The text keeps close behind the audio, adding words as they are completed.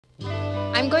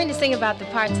I'm going to sing about the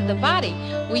parts of the body.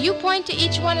 Will you point to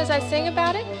each one as I sing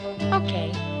about it?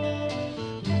 Okay.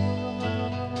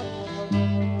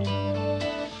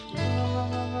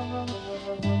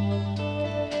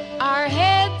 Our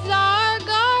heads are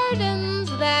gardens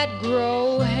that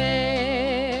grow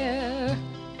hair.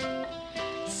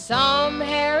 Some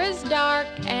hair is dark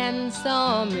and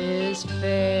some is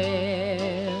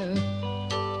fair.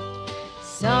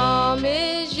 Some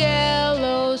is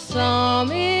yellow,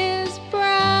 some is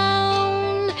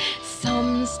brown.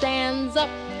 Some stands up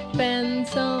and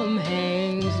some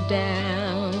hangs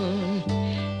down.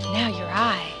 Now your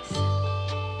eyes.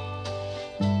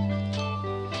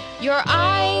 Your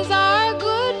eyes are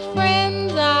good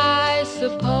friends, I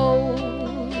suppose,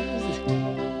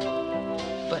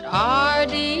 but are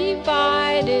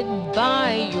divided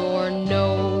by your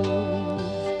nose.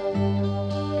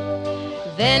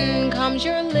 Then comes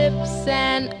your lips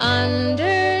and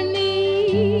underneath,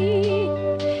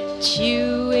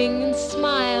 chewing and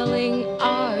smiling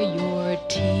are your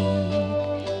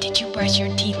teeth. Did you brush your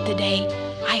teeth today?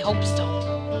 I hope so.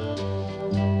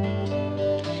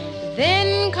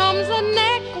 Then comes a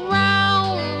neck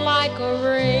round like a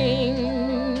ring,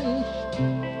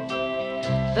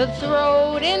 the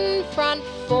throat in front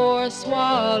for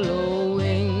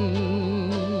swallowing.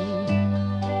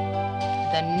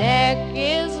 The neck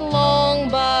is long,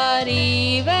 but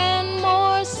even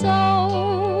more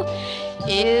so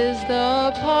is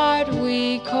the part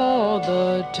we call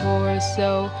the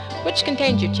torso, which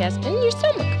contains your chest and your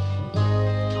stomach.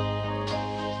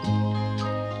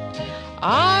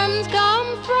 Arms come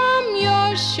from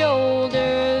your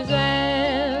shoulders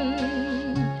and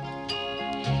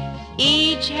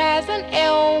each has an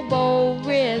elbow,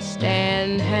 wrist,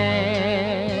 and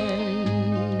hand.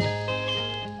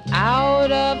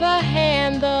 Out of the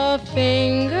hand the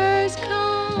fingers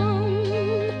come,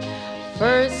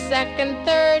 first, second,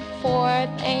 third,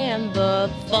 fourth, and the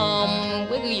thumb.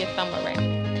 Wiggle your thumb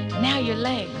around. Now your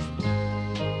legs.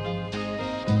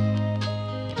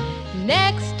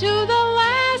 Next to the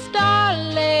last are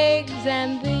legs,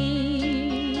 and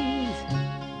these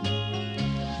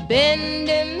bend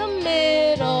in the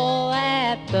middle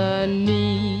at the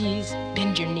knees.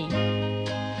 Bend your knee.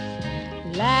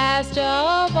 Last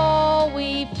of all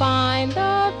we find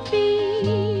the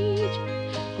feet,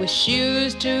 with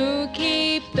shoes to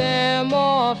keep them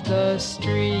off the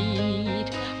street.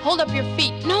 Hold up your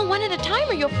feet. No, one at a time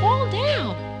or you'll fall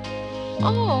down.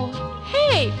 Oh,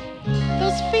 hey,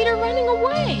 those feet are running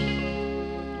away.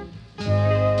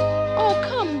 Oh,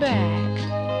 come back.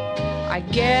 I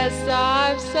guess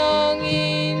I've sung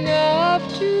enough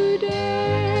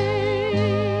today.